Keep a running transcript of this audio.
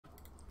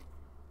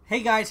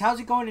Hey guys, how's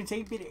it going? It's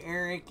 8-Bit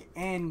Eric,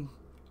 and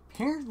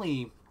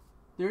apparently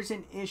there's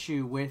an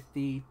issue with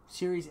the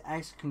Series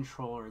X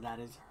controller that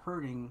is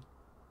hurting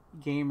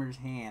gamers'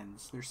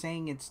 hands. They're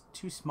saying it's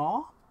too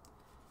small?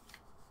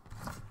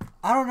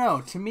 I don't know.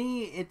 To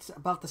me, it's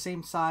about the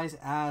same size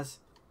as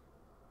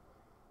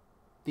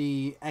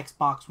the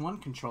Xbox One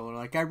controller.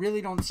 Like, I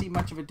really don't see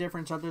much of a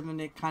difference other than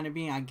it kind of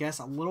being, I guess,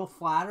 a little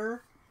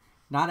flatter.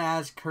 Not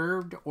as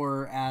curved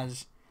or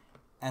as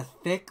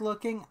thick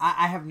looking.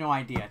 I have no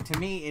idea. To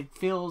me, it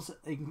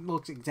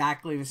looks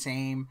exactly the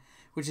same,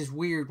 which is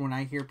weird when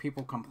I hear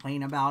people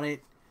complain about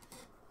it.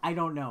 I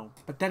don't know.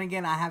 But then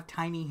again, I have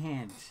tiny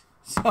hands.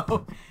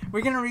 So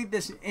we're going to read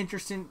this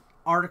interesting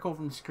article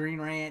from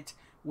Screen Rant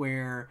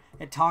where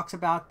it talks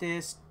about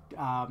this.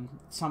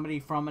 Somebody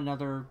from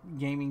another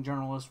gaming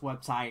journalist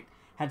website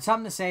had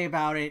something to say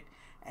about it.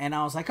 And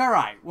I was like, all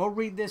right, we'll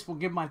read this. We'll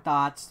give my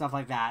thoughts, stuff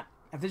like that.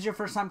 If this is your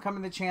first time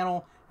coming to the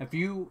channel, if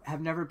you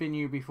have never been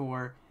here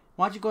before,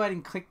 why don't you go ahead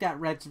and click that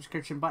red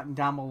subscription button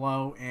down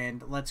below,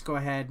 and let's go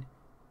ahead and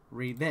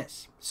read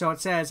this. So it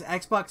says,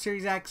 Xbox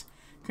Series X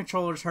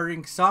controllers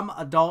hurting some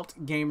adult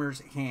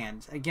gamers'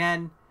 hands.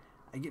 Again,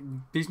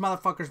 these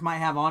motherfuckers might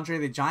have Andre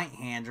the Giant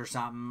hands or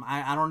something.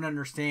 I don't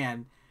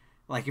understand.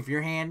 Like, if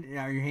your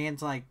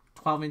hand's like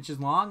 12 inches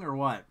long or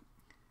what?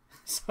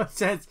 So it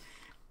says,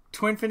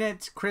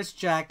 Twinfinite's Chris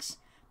Jex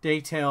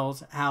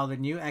details how the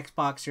new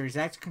Xbox Series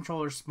X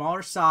controller's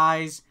smaller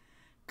size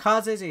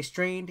causes a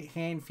strained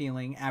hand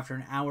feeling after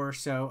an hour or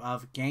so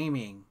of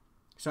gaming.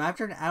 So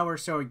after an hour or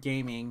so of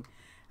gaming,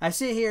 I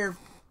sit here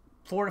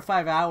 4 to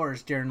 5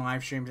 hours during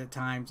live streams at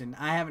times, and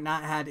I have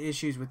not had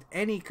issues with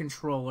any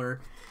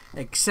controller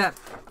except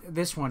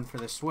this one for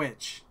the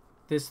Switch.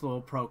 This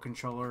little Pro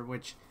controller,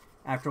 which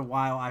after a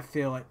while I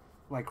feel it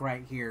like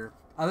right here.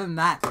 Other than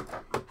that,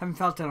 I haven't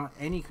felt it on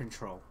any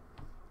control.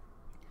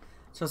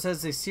 So it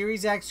says the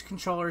Series X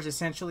controller is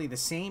essentially the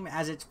same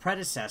as its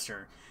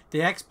predecessor, the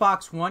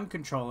Xbox One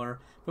controller,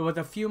 but with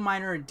a few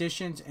minor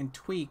additions and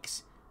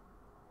tweaks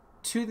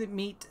to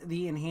meet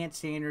the enhanced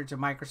standards of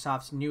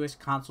Microsoft's newest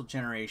console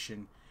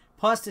generation.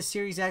 Plus, the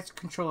Series X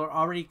controller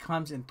already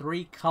comes in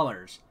 3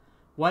 colors.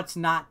 What's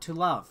not to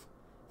love?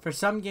 For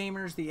some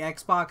gamers, the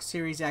Xbox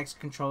Series X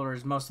controller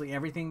is mostly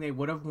everything they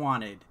would have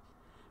wanted,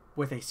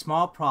 with a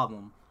small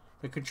problem.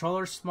 The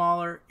controller's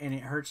smaller and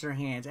it hurts their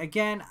hands.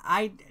 Again,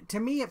 to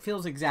me it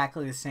feels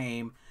exactly the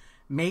same.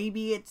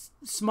 Maybe it's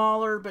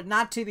smaller, but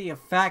not to the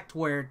effect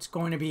where it's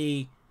going to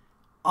be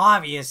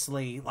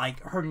obviously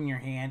like hurting your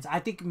hands. I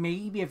think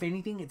maybe if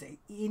anything it's an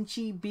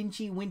inchy,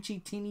 binchy,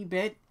 winchy, teeny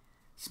bit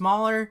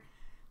smaller.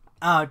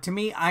 To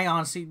me, I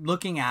honestly,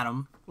 looking at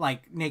them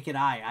like naked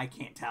eye, I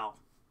can't tell.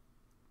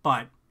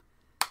 But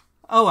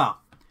oh well.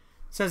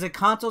 It says a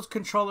console's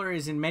controller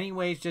is in many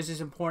ways just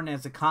as important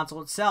as the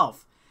console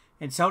itself.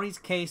 In Sony's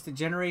case, the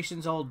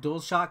generations-old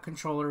DualShock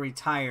controller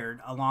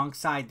retired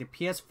alongside the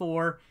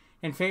PS4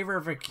 in favor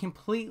of a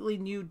completely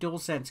new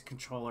DualSense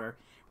controller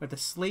with a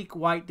sleek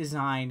white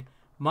design,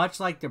 much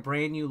like the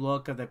brand new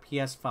look of the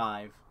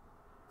PS5.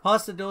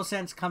 Plus, the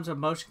DualSense comes with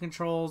motion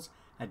controls,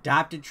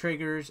 adapted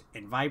triggers,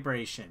 and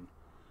vibration.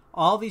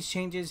 All these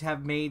changes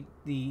have made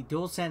the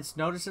DualSense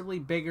noticeably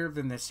bigger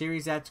than the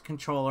Series X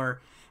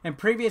controller and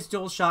previous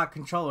DualShock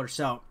controllers.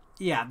 So,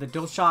 yeah, the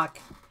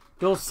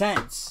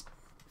DualSense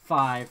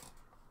 5,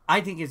 I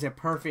think, is a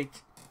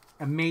perfect,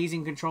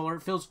 amazing controller.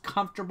 It feels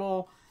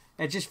comfortable.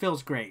 It just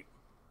feels great.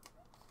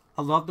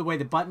 I love the way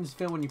the buttons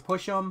feel when you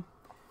push them.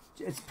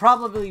 It's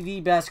probably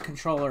the best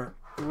controller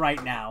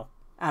right now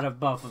out of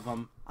both of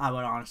them, I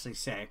would honestly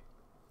say.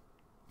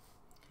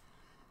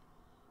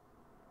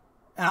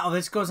 Now,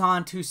 this goes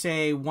on to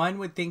say, one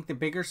would think the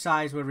bigger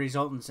size would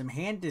result in some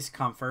hand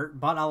discomfort,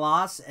 but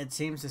alas, it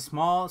seems the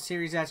small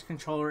Series X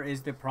controller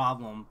is the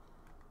problem.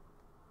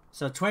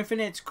 So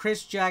Twinfinite's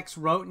Chris Jex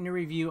wrote in a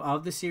review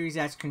of the Series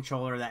X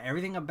controller that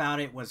everything about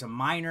it was a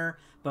minor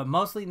but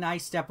mostly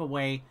nice step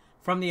away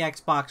from the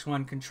Xbox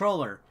One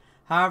controller.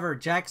 However,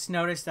 Jex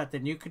noticed that the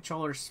new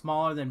controller is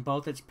smaller than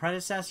both its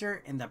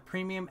predecessor and the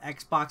premium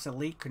Xbox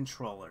Elite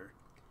controller.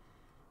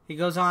 He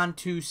goes on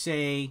to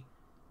say,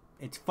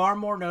 it's far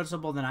more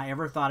noticeable than I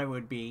ever thought it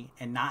would be,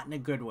 and not in a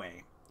good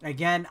way.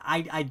 Again,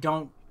 I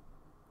don't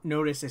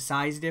notice a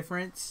size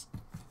difference.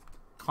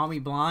 Call me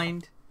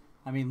blind.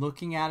 I mean,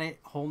 looking at it,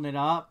 holding it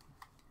up,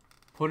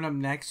 putting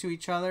them next to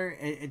each other,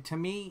 to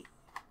me,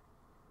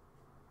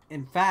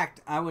 in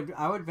fact, I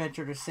would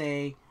venture to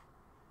say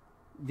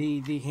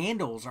the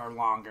handles are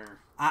longer.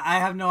 I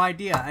have no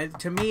idea.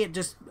 To me, it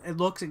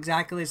looks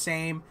exactly the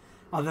same,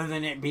 other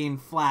than it being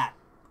flat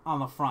on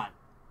the front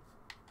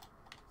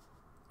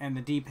and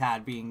the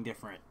D-pad being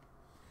different.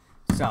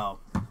 So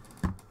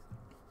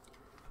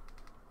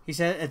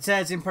it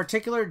says, in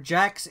particular,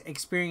 Jex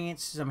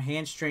experienced some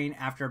hand strain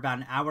after about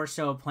an hour or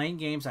so of playing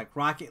games like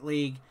Rocket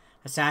League,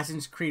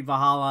 Assassin's Creed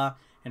Valhalla,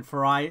 and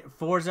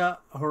Forza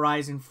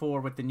Horizon 4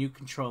 with the new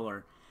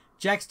controller.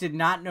 Jex did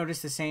not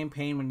notice the same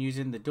pain when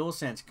using the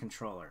DualSense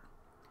controller.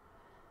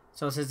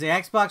 So it says, the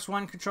Xbox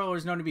One controller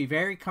is known to be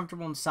very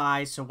comfortable in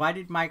size, so why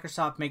did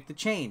Microsoft make the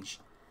change?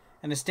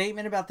 In a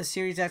statement about the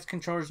Series X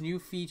controller's new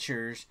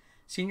features,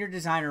 senior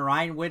designer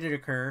Ryan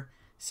Whitaker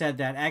said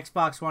that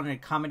Xbox wanted to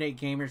accommodate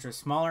gamers with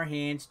smaller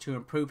hands to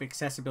improve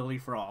accessibility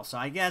for all. So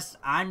I guess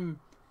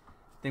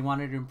they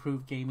wanted to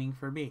improve gaming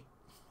for me.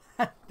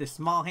 The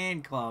small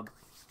hand club.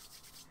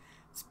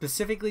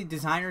 Specifically,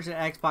 designers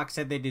at Xbox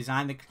said they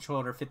designed the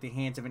controller to fit the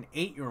hands of an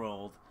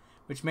 8-year-old,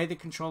 which made the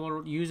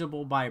controller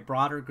usable by a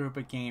broader group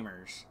of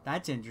gamers.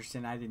 That's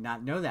interesting. I did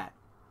not know that.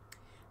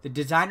 The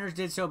designers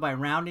did so by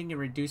rounding and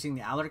reducing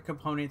the outer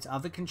components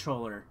of the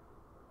controller.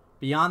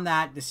 Beyond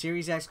that, the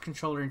Series X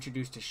controller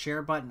introduced a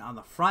share button on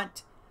the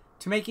front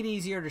to make it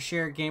easier to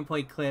share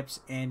gameplay clips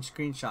and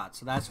screenshots.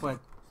 So that's what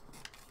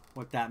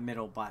that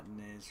middle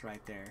button is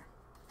right there.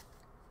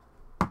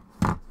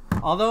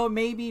 Although it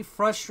may be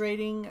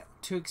frustrating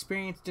to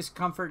experience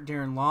discomfort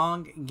during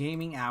long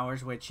gaming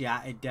hours, which,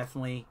 yeah, it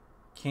definitely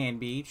can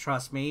be.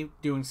 Trust me,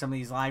 doing some of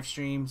these live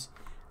streams,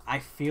 I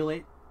feel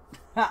it.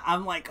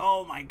 I'm like,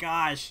 oh my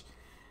gosh.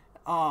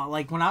 Oh,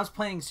 like when I was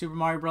playing Super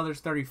Mario Brothers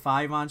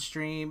 35 on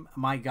stream,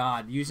 my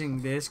God,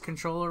 using this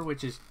controller,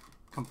 which is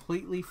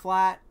completely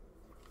flat.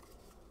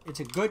 It's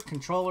a good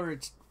controller.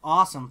 It's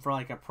awesome for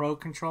like a pro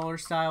controller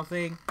style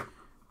thing.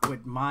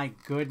 But my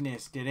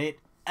goodness, did it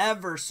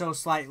ever so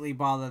slightly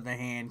bother the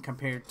hand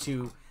compared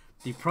to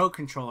the pro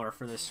controller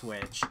for the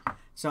Switch.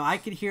 So I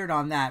could hear it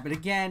on that. But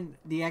again,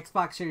 the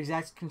Xbox Series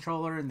X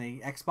controller and the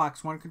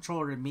Xbox One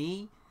controller to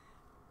me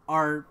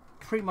are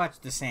pretty much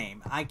the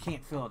same. I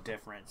can't feel a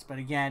difference. But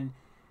again,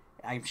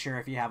 I'm sure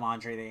if you have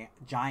Andre the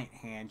Giant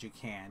hand, you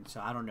can.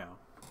 So I don't know.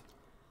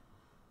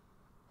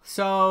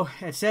 So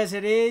it says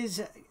it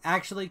is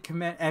actually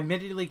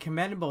admittedly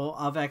commendable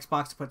of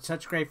Xbox to put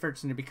such great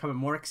efforts into becoming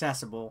more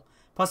accessible.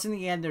 Plus, in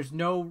the end, there's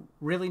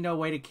really no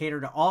way to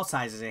cater to all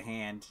sizes of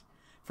hand.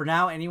 For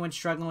now, anyone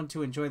struggling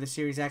to enjoy the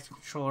Series X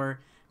controller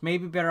may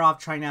be better off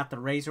trying out the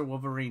Razer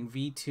Wolverine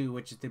V2,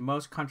 which is the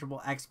most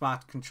comfortable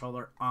Xbox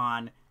controller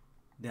on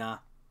the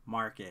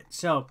market.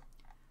 So,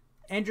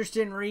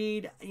 interesting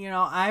read. You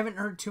know, I haven't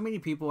heard too many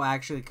people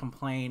actually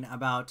complain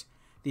about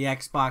the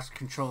Xbox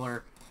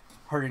controller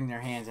hurting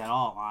their hands at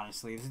all,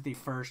 honestly. This is the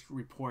first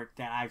report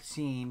that I've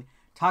seen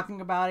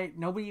talking about it.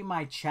 Nobody in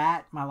my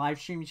chat, my live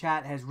stream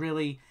chat, has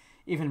really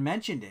even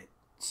mentioned it.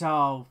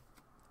 So,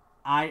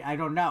 I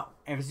don't know.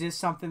 If this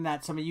something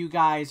that some of you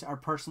guys are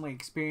personally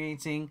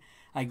experiencing,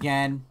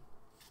 again,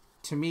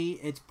 to me,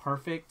 it's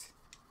perfect.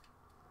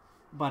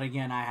 But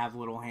again, I have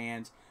little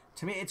hands.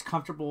 To me, it's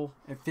comfortable.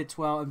 It fits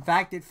well. In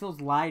fact, it feels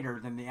lighter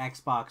than the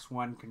Xbox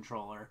One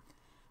controller.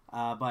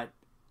 But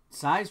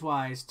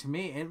size-wise, to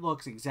me, it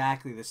looks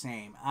exactly the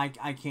same. I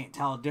can't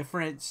tell a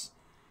difference.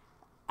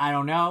 I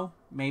don't know.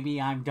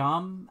 Maybe I'm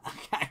dumb.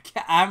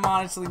 I'm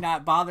honestly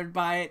not bothered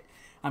by it.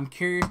 I'm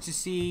curious to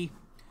see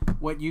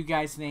what you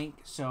guys think.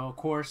 So, of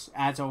course,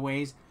 as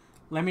always,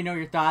 let me know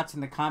your thoughts in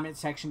the comment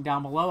section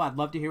down below. I'd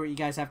love to hear what you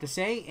guys have to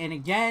say. And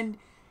again,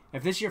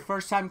 if this is your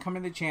first time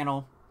coming to the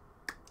channel,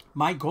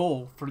 my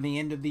goal for the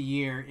end of the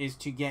year is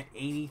to get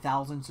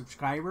 80,000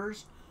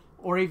 subscribers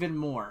or even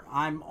more.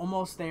 I'm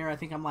almost there. I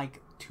think I'm like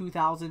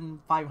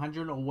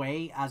 2,500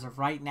 away as of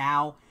right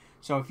now.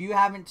 So if you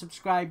haven't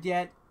subscribed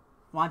yet,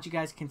 why don't you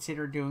guys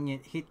consider doing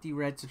it? Hit the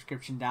red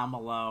subscription down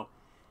below.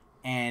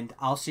 And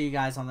I'll see you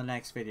guys on the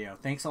next video.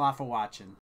 Thanks a lot for watching.